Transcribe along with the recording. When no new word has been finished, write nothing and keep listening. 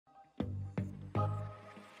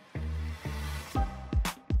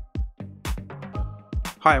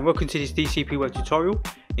Hi and welcome to this DCP web tutorial.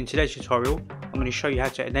 In today's tutorial I'm going to show you how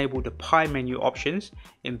to enable the Pie menu options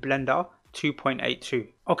in Blender 2.82.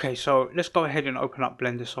 Okay, so let's go ahead and open up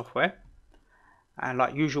Blender software, and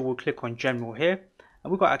like usual we'll click on general here,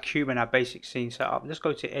 and we've got our cube and our basic scene set up. Let's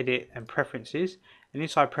go to edit and preferences, and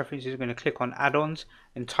inside preferences we're going to click on add-ons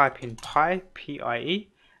and type in Pie,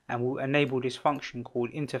 P-I-E, and we'll enable this function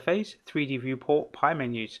called interface 3D viewport Pie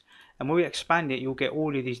menus. And when we expand it, you'll get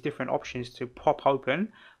all of these different options to pop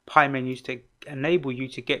open Pie menus to enable you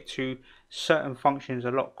to get to certain functions a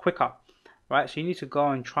lot quicker, right? So you need to go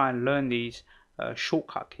and try and learn these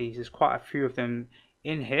shortcut keys. There's quite a few of them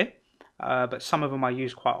in here, but some of them I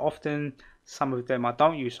use quite often, some of them I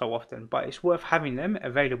don't use so often, but it's worth having them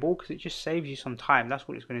available because it just saves you some time. That's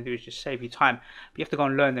what it's going to do, is just save you time. But you have to go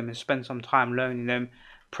and learn them and spend some time learning them,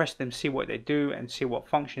 press them, see what they do, and see what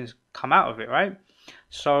functions come out of it, right?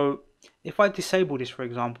 So if I disable this, for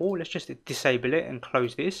example, let's just disable it and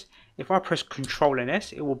close this. If I press Control and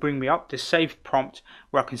S, it will bring me up the save prompt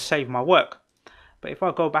where I can save my work. But if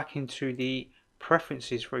I go back into the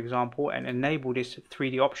preferences, for example, and enable this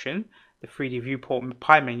 3D option, the 3D viewport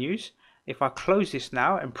Pie menus, if I close this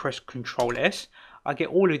now and press Control S, I get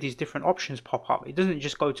all of these different options pop up. It doesn't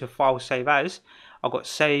just go to file, save as. I've got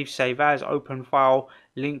save, save as, open file,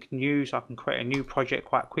 link, new, so I can create a new project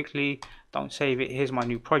quite quickly. Don't save it, here's my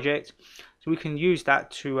new project. So we can use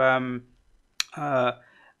that to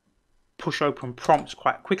push open prompts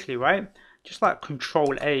quite quickly, right? Just like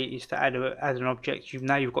Control A is to add an object,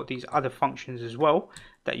 now you've got these other functions as well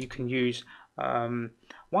that you can use.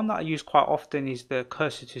 One that I use quite often is the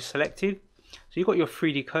cursor to selected. So you've got your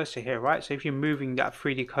 3D cursor here, right? So if you're moving that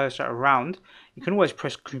 3D cursor around, you can always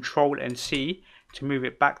press Control and C to move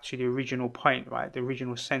it back to the original point, right? The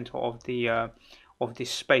original center of the of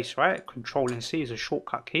this space, right? Control and C is a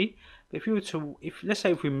shortcut key. But if you were to, let's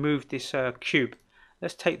say if we move this cube,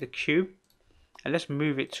 let's take the cube and let's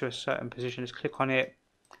move it to a certain position. Let's click on it.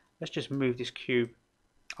 Let's just move this cube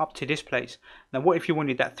up to this place. Now what if you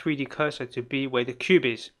wanted that 3D cursor to be where the cube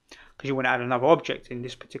is, because you want to add another object in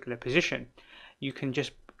this particular position? You can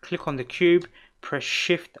just click on the cube, press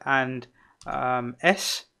Shift and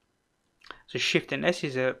S. So Shift and S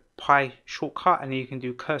is a Pie shortcut, and then you can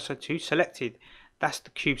do cursor to selected. That's the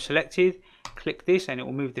cube selected. Click this and it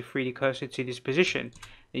will move the 3D cursor to this position.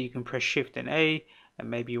 Then you can press Shift and A, and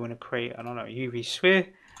maybe you want to create, I don't know, a UV sphere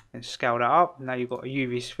and scale that up. Now you've got a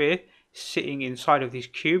UV sphere sitting inside of this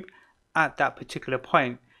cube at that particular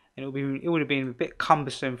point, and it would have been a bit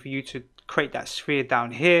cumbersome for you to create that sphere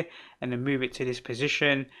down here and then move it to this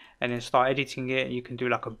position and then start editing it. And you can do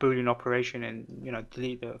like a Boolean operation and, you know,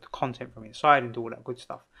 delete the content from inside and do all that good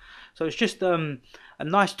stuff. So it's just a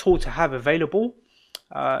nice tool to have available.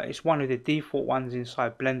 It's one of the default ones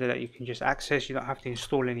inside Blender that you can just access. You don't have to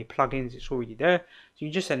install any plugins, it's already there, so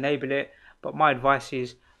you just enable it. But my advice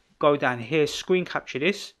is go down here, screen capture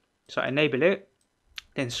this. So enable it,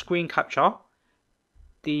 then screen capture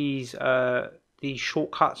these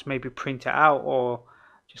shortcuts, maybe print it out or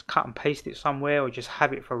just cut and paste it somewhere, or just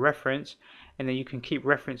have it for reference, and then you can keep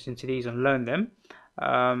referencing to these and learn them,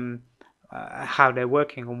 how they're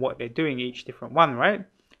working and what they're doing, each different one, right?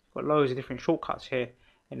 Got loads of different shortcuts here,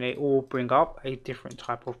 and they all bring up a different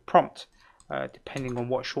type of prompt depending on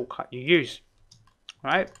what shortcut you use,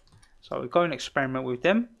 right? So we go and experiment with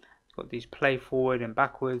them. Got these play forward and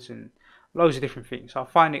backwards and loads of different things. So I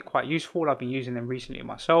find it quite useful. I've been using them recently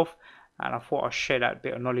myself, and I thought I'd share that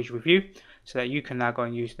bit of knowledge with you so that you can now go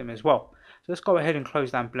and use them as well. So let's go ahead and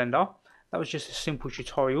close down Blender. That was just a simple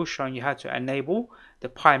tutorial showing you how to enable the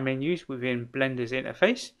Pie menus within Blender's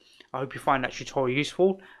interface. I hope you find that tutorial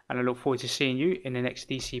useful, and I look forward to seeing you in the next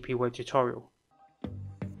DCP web tutorial.